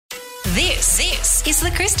This is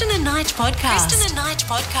the Kristen and Knight podcast. Kristen and Knight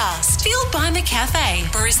podcast. Fueled by McCafe.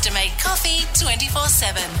 Barista made coffee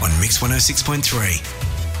 24/7. On Mix 106.3.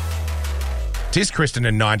 It is Kristen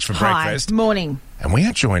and Knight for breakfast. Hi, morning. And we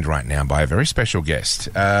are joined right now by a very special guest.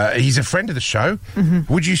 He's a friend of the show.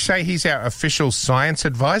 Mm-hmm. Would you say he's our official science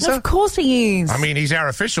advisor? Of course he is. I mean, he's our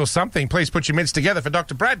official something. Please put your mitts together for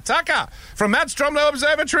Dr. Brad Tucker from Mount Stromlo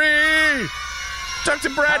Observatory.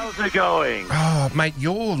 Dr. Brad. How's it going? Oh, mate,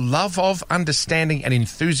 your love of understanding and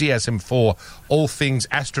enthusiasm for all things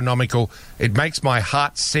astronomical, it makes my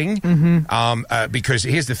heart sing. Mm-hmm. Because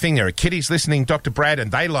here's the thing, there are kiddies listening, Dr. Brad,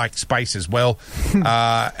 and they like space as well.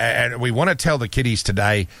 And we want to tell the kiddies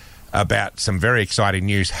today about some very exciting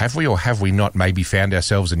news. Have we or have we not maybe found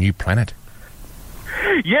ourselves a new planet?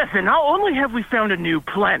 Yes, and not only have we found a new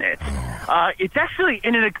planet, it's actually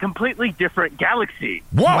in a completely different galaxy.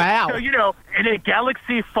 Whoa! Wow. So, in a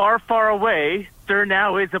galaxy far, far away, there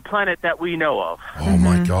now is a planet that we know of. Oh,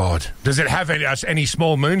 my God. Does it have any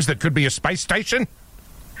small moons that could be a space station?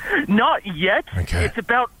 Not yet. Okay. It's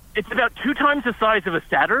about 2 times the size of a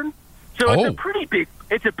Saturn. So it's a pretty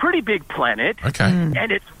big planet. Okay.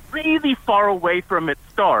 And it's really far away from its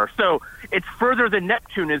star. So it's further than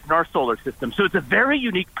Neptune is in our solar system. So it's a very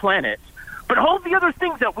unique planet. But all the other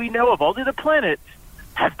things that we know of, all the other planets,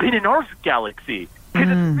 have been in our galaxy. Because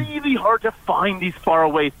it's really hard to find these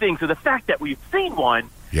faraway things. So the fact that we've seen one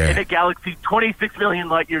in a galaxy 26 million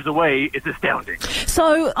light years away is astounding.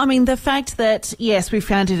 So, I mean, the fact that, yes, we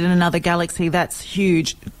found it in another galaxy, that's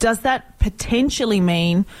huge. Does that potentially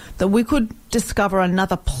mean that we could discover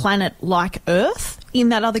another planet like Earth in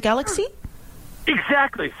that other galaxy?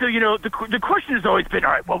 Exactly. So, the question has always been,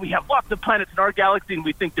 all right, well, we have lots of planets in our galaxy and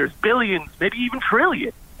we think there's billions, maybe even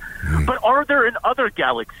trillions. But are there in other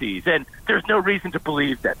galaxies? And there's no reason to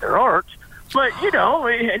believe that there aren't. But,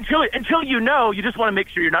 until you just want to make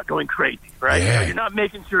sure you're not going crazy, right? Yeah. You're not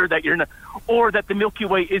making sure that you're not, or that the Milky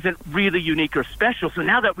Way isn't really unique or special. So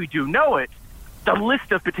now that we do know it, the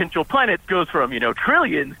list of potential planets goes from,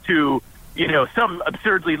 trillions to, some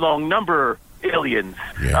absurdly long number, aliens,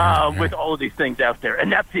 with all of these things out there.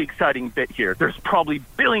 And that's the exciting bit here. There's probably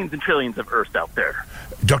billions and trillions of Earths out there.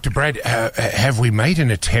 Dr. Brad, have we made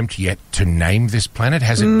an attempt yet to name this planet?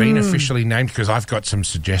 Has it been officially named? Because I've got some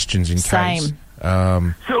suggestions in case.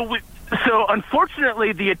 So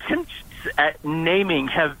unfortunately, the attempts at naming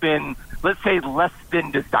have been, let's say, less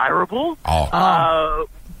than desirable.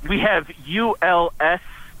 We have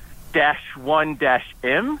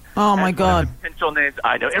ULS-1-M. Oh, my God. Potential names.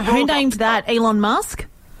 I know. Who named that? Elon Musk?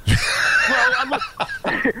 Well,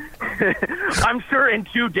 I'm sure in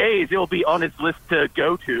 2 days it'll be on his list to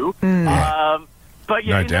go to. But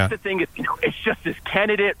that's the thing is, it's just this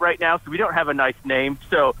candidate right now, so we don't have a nice name.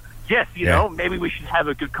 So yes, maybe we should have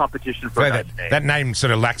a good competition for that name. That name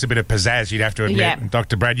sort of lacks a bit of pizzazz, you'd have to admit, Yeah.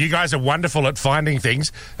 Dr. Brad. You guys are wonderful at finding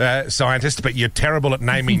things, scientists, but you're terrible at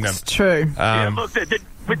naming them. It's true. Look,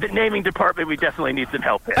 with the naming department, we definitely need some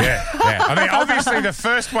help there. Yeah. I mean, obviously, the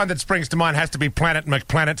first one that springs to mind has to be Planet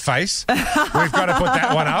McPlanet Face. We've got to put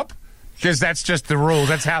that one up. Because that's just the rules.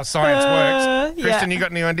 That's how science works. Kristen, you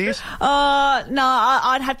got any ideas? No,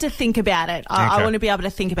 I'd have to think about it. I want to be able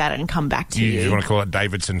to think about it and come back to you. You want to call it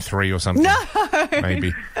Davidson 3 or something? No.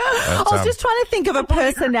 Maybe. I was just trying to think of a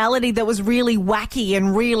personality that was really wacky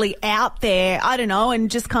and really out there. I don't know,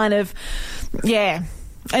 and just kind of,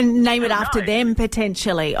 and name it after them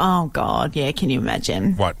potentially. Oh, God, can you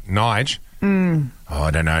imagine? What, Nige? Oh, I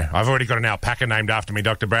don't know. I've already got an alpaca named after me,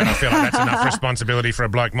 Dr. Brad. I feel like that's enough responsibility for a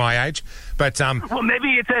bloke my age. But well,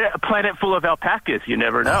 maybe it's a planet full of alpacas. You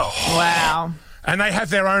never know. Wow. And they have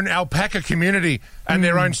their own alpaca community and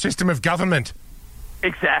their own system of government.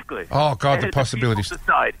 Exactly. Oh, God, and the possibilities.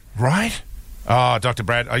 Decide. Right? Oh, Dr.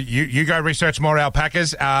 Brad, you go research more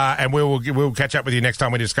alpacas, and we'll catch up with you next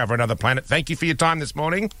time we discover another planet. Thank you for your time this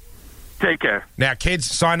morning. Take care. Now, kids,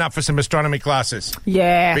 sign up for some astronomy classes.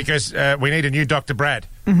 Yeah. Because we need a new Dr. Brad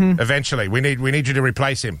eventually. We need you to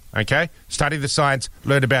replace him, okay? Study the science,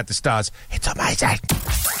 learn about the stars. It's amazing.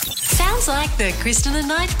 Sounds like the Kristen and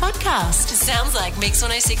Knight podcast. Sounds like Mix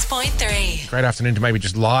 106.3. Great afternoon to maybe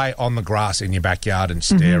just lie on the grass in your backyard and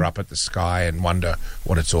stare up at the sky and wonder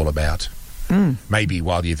what it's all about. Maybe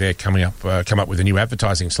while you're there, come up with a new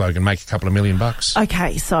advertising slogan, make a couple of $1 million.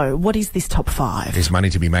 Okay, so what is this top 5? There's money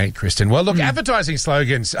to be made, Kristen. Well, look, advertising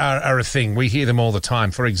slogans are a thing. We hear them all the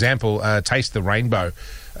time. For example, Taste the Rainbow.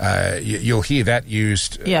 You'll hear that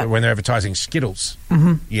used when they're advertising Skittles,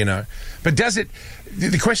 But does it...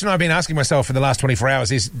 The question I've been asking myself for the last 24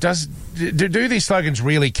 hours is, do these slogans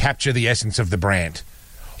really capture the essence of the brand?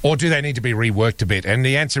 Or do they need to be reworked a bit? And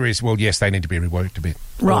the answer is, well, yes, they need to be reworked a bit.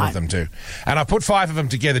 All Right. of them do. And I put 5 of them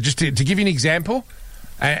together just to give you an example.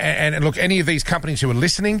 And look, any of these companies who are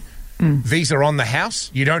listening, these are on the house.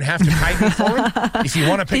 You don't have to pay me for them. If you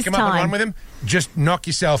want to pick This them up and time. run with them, just knock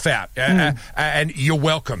yourself out. And you're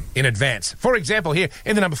welcome in advance. For example, here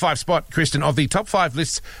in the number 5 spot, Kristen, of the top 5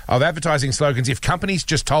 lists of advertising slogans, if companies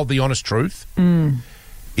just told the honest truth,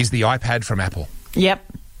 is the iPad from Apple. Yep.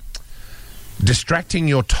 Distracting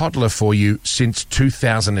your toddler for you since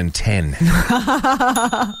 2010.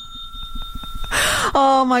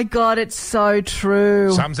 Oh, my God, it's so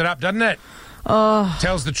true. Sums it up, doesn't it?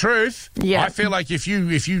 Tells the truth. Yeah. I feel like if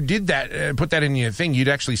you did that, put that in your thing, you'd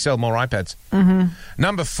actually sell more iPads.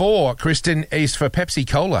 Number 4, Kristen, is for Pepsi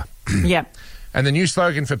Cola. Yep. And the new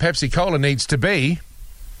slogan for Pepsi Cola needs to be,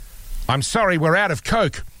 I'm sorry, we're out of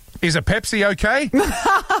Coke. Is a Pepsi okay?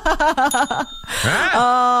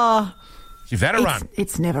 Give that a run.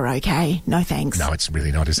 It's never okay. No thanks. No, it's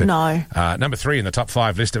really not, is it? No. Number 3 in the top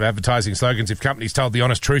 5 list of advertising slogans, if companies told the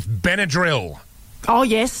honest truth, Benadryl. Oh,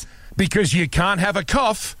 yes. Because you can't have a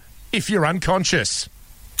cough if you're unconscious.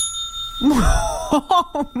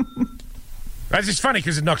 That's just funny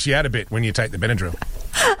because it knocks you out a bit when you take the Benadryl.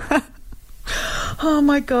 Oh,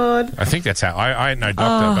 my God. I think that's how. I ain't no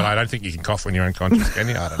doctor, but I don't think you can cough when you're unconscious, can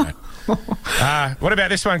you? I don't know. What about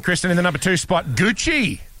this one, Kristen, in the number 2 spot?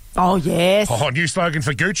 Gucci. Oh, yes. Oh, new slogan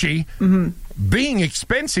for Gucci. Being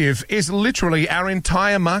expensive is literally our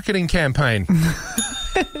entire marketing campaign.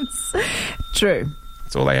 True.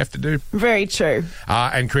 That's all they have to do. Very true.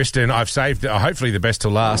 And Kristen, I've saved hopefully the best to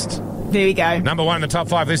last. There we go. Number 1 in the top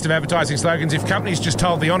 5 list of advertising slogans, if companies just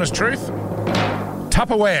told the honest truth,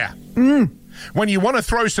 Tupperware. When you want to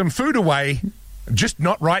throw some food away, just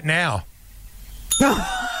not right now.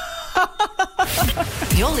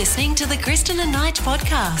 You're listening to the Kristen and Knight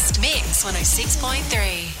podcast. Mix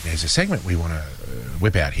 106.3. There's a segment we want to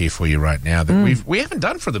whip out here for you right now that we haven't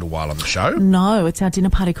done for a little while on the show. No, it's our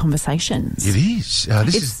dinner party conversations. It is.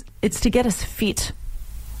 It's to get us fit.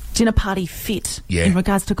 Dinner party fit Yeah. in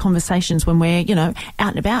regards to conversations when we're, out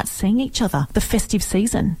and about, seeing each other, the festive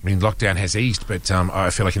season. I mean, lockdown has eased, but I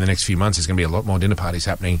feel like in the next few months there's going to be a lot more dinner parties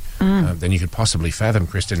happening than you could possibly fathom,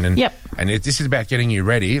 Kristen. And, Yep. and this is about getting you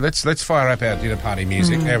ready. Let's fire up our dinner party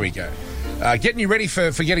music. There we go. Getting you ready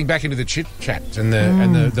for getting back into the chit-chat and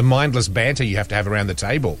the mindless banter you have to have around the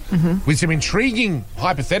table with some intriguing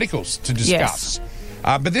hypotheticals to discuss. Yes.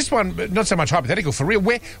 But this one, not so much hypothetical, for real.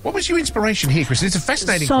 What was your inspiration here, Kristen? It's a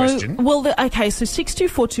fascinating question. Well, so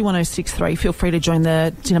 62421063. Feel free to join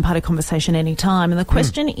the dinner party conversation anytime. And the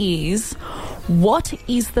question is, what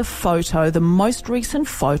is the most recent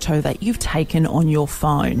photo that you've taken on your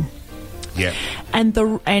phone? Yeah. And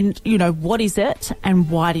what is it and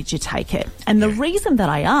why did you take it? And the reason that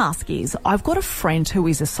I ask is I've got a friend who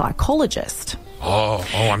is a psychologist. Oh,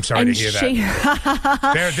 I'm sorry to hear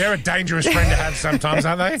that. They're a dangerous friend to have sometimes,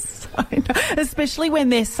 aren't they? Especially when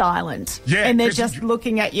they're silent. Yeah, and they're 'cause just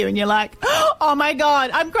looking at you and you're like, oh my God,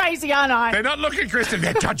 I'm crazy, aren't I? They're not looking, Kristen.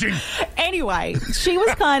 They're judging. Anyway, she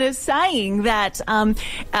was kind of saying that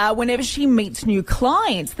whenever she meets new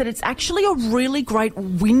clients, that it's actually a really great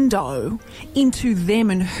window into them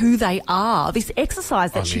and who they are. This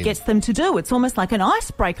exercise that she gets them to do, it's almost like an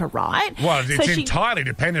icebreaker, right? Well, it's entirely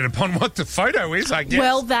dependent upon what the photo is, I guess.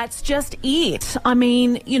 Well, that's just it. I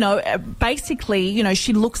mean, basically,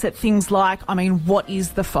 she looks at things like, what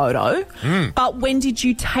is the photo? But when did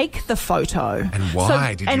you take the photo? And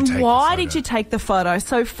why did you take the photo?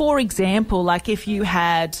 So, for example, like if you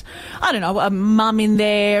had, a mum in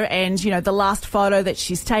there and, the last photo that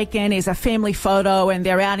she's taken is a family photo and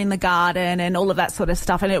they're out in the garden and all of that sort of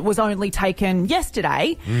stuff, and it was only taken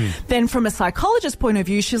yesterday, then from a psychologist's point of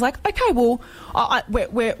view, she's like, okay, well,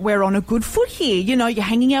 we're on a good foot here. You're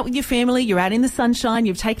hanging out with your family, you're out in the sunshine,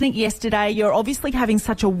 you've taken it yesterday, you're obviously having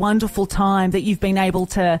such a wonderful time that you've been able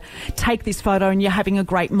to take this photo and you're having a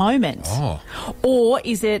great moment. Oh. Or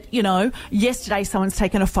is it, yesterday someone's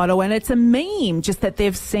taken a photo and it's a meme just that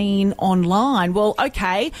they've seen online. Well,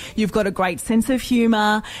 okay, you've got a great sense of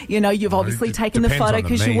humour, you've obviously taken the photo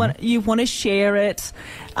because you want to share it.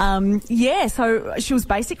 So she was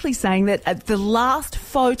basically saying that the last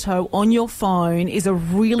photo on your phone is a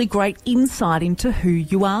really great insight into who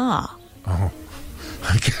you are. Oh,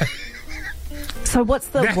 okay. So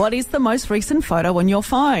what is the most recent photo on your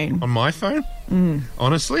phone? On my phone?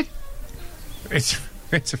 Honestly?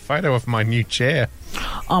 It's a photo of my new chair.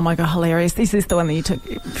 Oh my God, hilarious. This is the one that you took.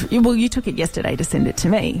 Well, you took it yesterday to send it to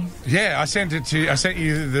me. Yeah, I sent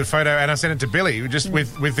you the photo and I sent it to Billy just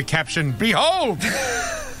with the caption, "Behold!"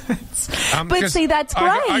 But see, that's great.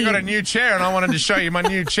 I got a new chair and I wanted to show you my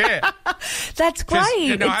new chair. That's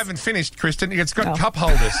great. I haven't finished, Kristen. It's got cup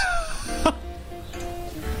holders.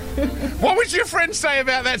 What would your friend say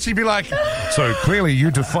about that? She'd be like, so clearly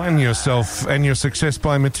you define yourself and your success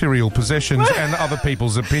by material possessions and other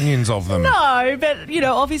people's opinions of them. No, but,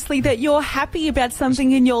 obviously that you're happy about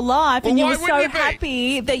something in your life and you were so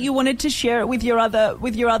happy that you wanted to share it with your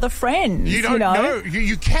other friends. You don't know.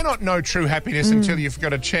 You cannot know true happiness until you've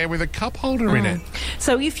got a chair with a cup holder in it.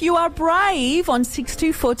 So if you are brave on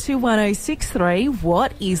 62421063,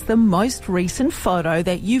 what is the most recent photo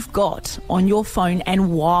that you've got on your phone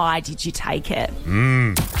and why did you take it?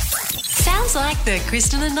 Sounds like the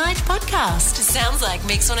Kristen and Knight podcast. Sounds like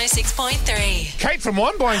Mix 106.3. Kate from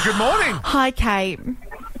Wonboyne, good morning. Hi, Kate.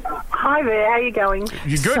 Hi there, how are you going?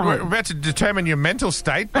 You're good. We're about to determine your mental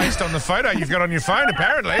state based on the photo you've got on your phone,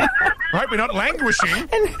 apparently. I hope we're not languishing.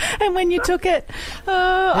 And when you took it...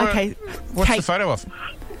 okay. What's Kate. the photo of?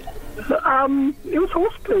 It was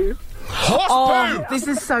horse poo. Horse poo! This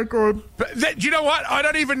is so good. But do you know what? I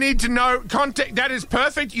don't even need to know context. That is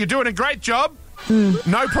perfect. You're doing a great job.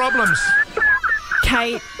 No problems.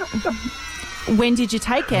 Kate, when did you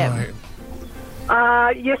take it?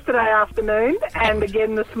 Yesterday afternoon and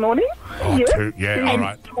again this morning. All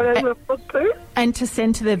right. Poo. And to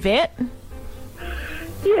send to the vet?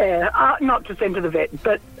 Yeah, not to send to the vet,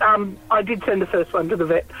 but I did send the first one to the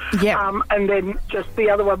vet. Yeah. And then just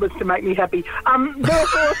the other one was to make me happy. The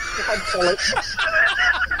horse had colic.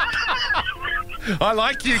 I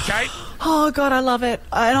like you, Kate. Oh, God, I love it.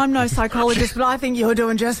 And I'm no psychologist, but I think you're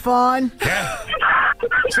doing just fine. Yeah.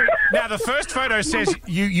 So, now, the first photo says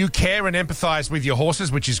you care and empathise with your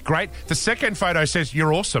horses, which is great. The second photo says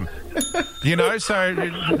you're awesome. So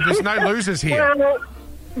there's no losers here. Well,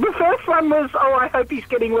 the first one was, I hope he's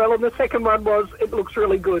getting well, and the second one was, it looks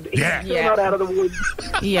really good. He's still not out of the woods.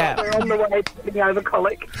 Yeah. We're on the way to getting over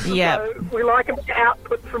colic. Yeah. So we like an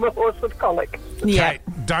output from a horse with colic. Yeah. Kate,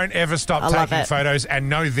 don't ever stop love taking it. photos, and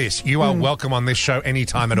know this, you are welcome on this show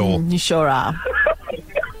anytime at all. You sure are.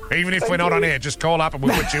 Even if we're not on air, just call up and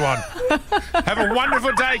we'll put you on. Have a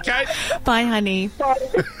wonderful day, Kate. Bye, honey. Bye.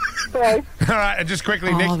 All right, and just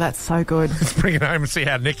quickly, Nick, Oh, that's so good. let's bring it home and see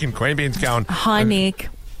how Nick in Queanbeyan's going. Hi, Nick.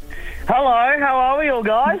 Hello, how are we all,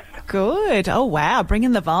 guys? Good. Oh, wow.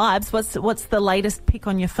 Bringing the vibes. What's the latest pick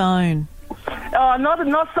on your phone?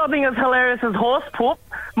 Not something as hilarious as horse poop,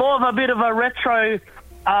 more of a bit of a retro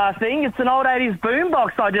thing. It's an old 80s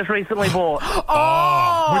boombox I just recently bought.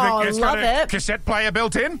 It's love got a it. cassette player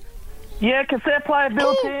built in? Yeah, cassette player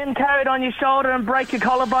built in, carry it on your shoulder and break your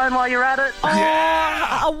collarbone while you're at it.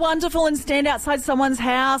 Oh, wonderful, and stand outside someone's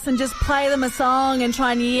house and just play them a song and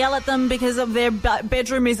try and yell at them because of their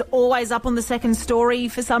bedroom is always up on the second story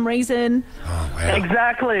for some reason. Oh, wow.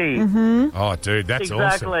 Exactly. Oh, dude, that's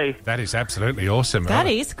Exactly. awesome. That is absolutely awesome. That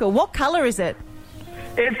is cool. What colour is it?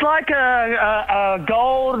 It's like a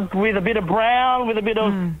gold with a bit of brown, with a bit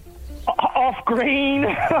of off green.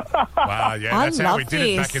 Wow, yeah, I that's how we love did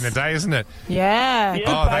it back this. in the day, isn't it? Yeah. Good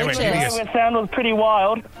Oh, they were purchase. hideous. The sound was pretty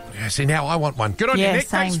wild. Yeah, see, now I want one. Good on you, Yeah, Nick.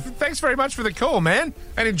 same. Thanks very much for the call, man.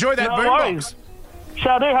 And enjoy that No boombox. worries.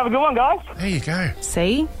 Shall do. Have a good one, guys. There you go.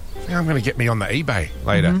 See? Yeah, I'm going to get me on the eBay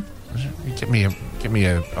later. Get me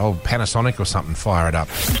a old Panasonic or something. Fire it up.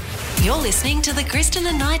 You're listening to the Kristen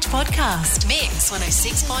and Knight podcast. Mix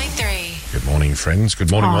 106.3. Good morning, friends. Good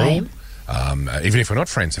morning, Hi. all. Even if we're not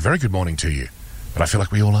friends, a very good morning to you. But I feel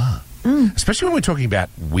like we all are. Especially when we're talking about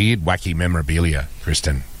weird, wacky memorabilia,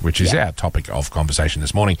 Kristen, which is our topic of conversation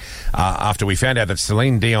this morning. After we found out that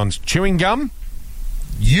Celine Dion's chewing gum,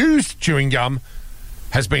 used chewing gum,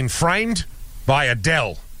 has been framed by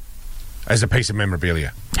Adele as a piece of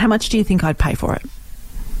memorabilia. How much do you think I'd pay for it?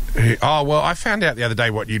 Oh, well, I found out the other day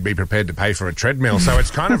what you'd be prepared to pay for a treadmill, so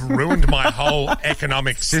it's kind of ruined my whole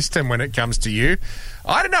economic system when it comes to you.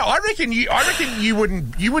 I don't know. I reckon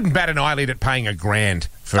you wouldn't bat an eyelid at paying $1,000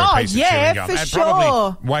 for a piece of chewing gum. for And sure.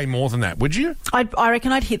 probably way more than that, would you? I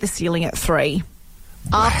reckon I'd hit the ceiling at 3.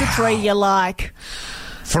 After 3, you're like...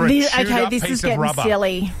 For a chewed up this piece is of getting rubber.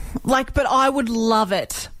 silly. But I would love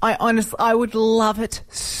it. I would love it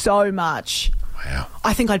so much. Wow.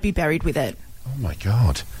 I think I'd be buried with it. Oh, my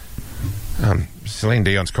God. Celine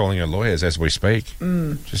Dion's calling her lawyers as we speak.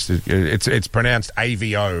 Just it's pronounced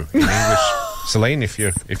AVO in English. Celine, if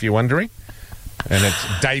you're wondering, and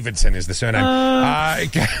it's Davidson is the surname.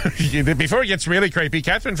 Before it gets really creepy,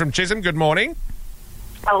 Catherine from Chisholm. Good morning.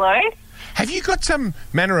 Hello? Have you got some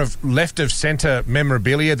manner of left of centre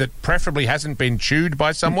memorabilia that preferably hasn't been chewed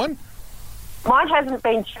by someone? Mine hasn't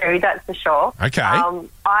been chewed, that's for sure. Okay. I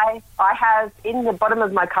have in the bottom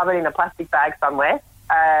of my cupboard in a plastic bag somewhere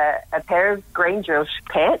a pair of green drill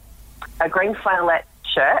pants, a green flannelette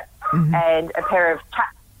shirt, and a pair of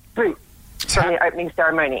tap boots from the opening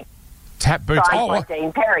ceremony. Tap boots. Signed by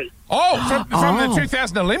Dean Perry. Oh, from the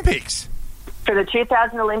 2000 Olympics. For the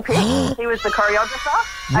 2000 Olympics, he was the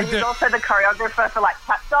choreographer, and he's also the choreographer for like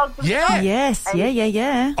Tap Dogs. And Yeah. stuff. Yes, And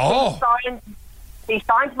yeah. Oh. He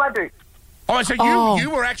signed my boots. Oh, so you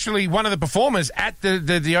were actually one of the performers at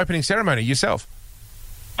the opening ceremony yourself?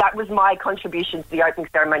 That was my contribution to the opening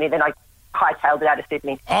ceremony. Then I hightailed it out of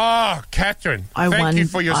Sydney. Oh, Catherine, thank you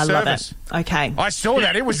for your service. Love it. Okay. I saw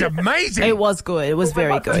that. It was amazing. It was good. It was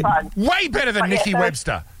very lots of good. fun. Way better than Nikki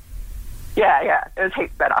Webster. Yeah, it was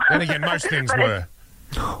heaps better. And again, most things But were.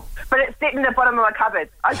 But it's sitting in the bottom of my cupboard.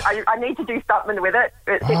 I need to do something with it.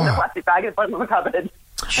 It's sitting in a plastic bag at the bottom of my cupboard.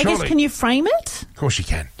 I guess, can you frame it? Of course you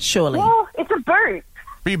can. Surely. Well, it's a boot.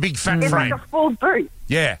 Be a big fat It's frame. like a full boot.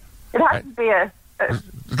 Yeah. It has to be a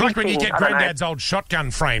It's like when you thing, get I don't know. Granddad's old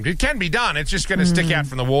shotgun framed. It can be done. It's just going to stick out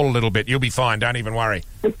from the wall a little bit. You'll be fine. Don't even worry.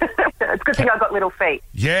 It's a good thing I've got little feet.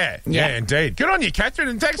 Yeah, indeed. Good on you, Catherine,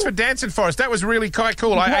 and thanks for dancing for us. That was really quite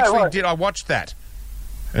cool. I watched that.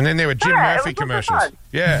 And then there were Jim Yeah, it Murphy was lots of commercials. fun.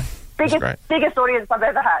 Yeah. That's great. Biggest audience I've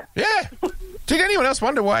ever had. Yeah. Did anyone else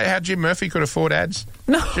wonder how Jim Murphy could afford ads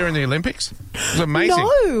during the Olympics? It was amazing.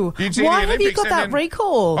 No. You'd see Why the have you Olympics got and that then-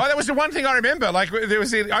 recall? Oh, that was the one thing I remember. Like, there was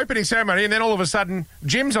the opening ceremony, and then all of a sudden,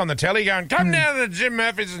 Jim's on the telly going, come down to Jim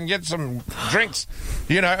Murphy's and get some drinks.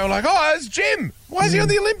 You know, and I'm like, oh, it's Jim. Why is he on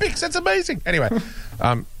the Olympics? That's amazing. Anyway,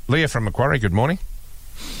 Leah from Macquarie, good morning.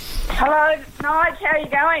 Hello, Nige. How are you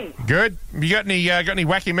going? Good. You got any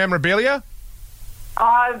wacky memorabilia?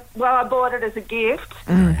 Well, I bought it as a gift.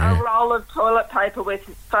 A roll of toilet paper with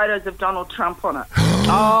photos of Donald Trump on it.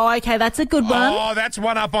 Oh, okay, that's a good one. Oh, that's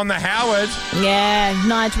one up on the Howard. Yeah,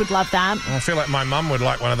 Nige would love that. I feel like my mum would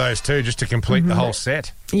like one of those too, just to complete the whole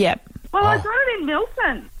set. Yep. Well, I got it in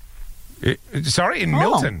Milton. In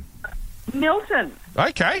Milton? Milton.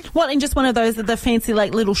 Okay. What, in just one of those the fancy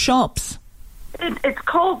like little shops? It's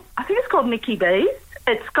called, I think it's called Mickey B's.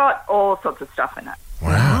 It's got all sorts of stuff in it. Wow,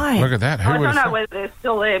 Right. look at that. Who I would don't have know thought? whether they're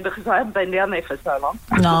still there because I haven't been down there for so long.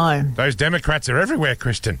 No. Those Democrats are everywhere,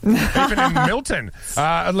 Kristen. Even in Milton.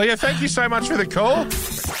 Leah, thank you so much for the call.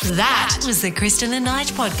 That was the Kristen and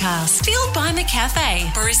Nige podcast. Fueled by McCafe.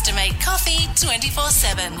 Barista made coffee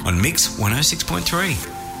 24/7. On Mix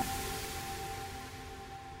 106.3.